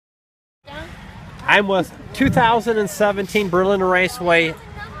I'm with 2017 Berlin Raceway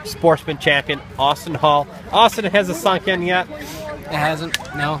Sportsman champion, Austin Hall. Austin, has it sunk in yet? It hasn't,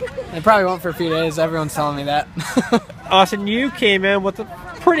 no. It probably won't for a few days. Everyone's telling me that. Austin, you came in with a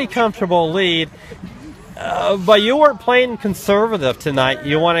pretty comfortable lead, but you weren't playing conservative tonight.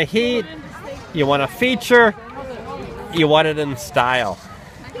 You want a heat, you want a feature, you want it in style.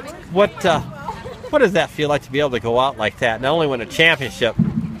 What does that feel like to be able to go out like that, not only win a championship,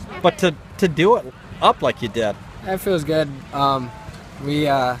 but to do it up like you did? That feels good. We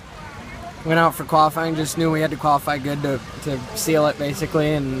went out for qualifying, just knew we had to qualify good to seal it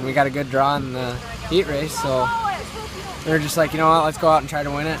basically, and we got a good draw in the heat race, so we were just like, you know what, let's go out and try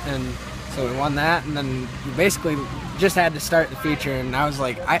to win it. And so we won that, and then we basically just had to start the feature, and I was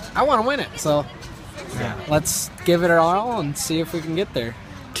like, I want to win it, so yeah, let's give it our all and see if we can get there.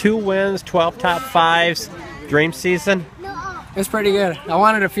 2 wins, 12 top 5s, dream season? It's pretty good. I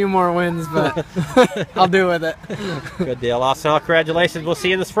wanted a few more wins, but I'll do with it. Good deal. Austin, congratulations. We'll see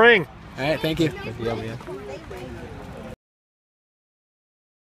you in the spring. All right, thank you. Good deal, man.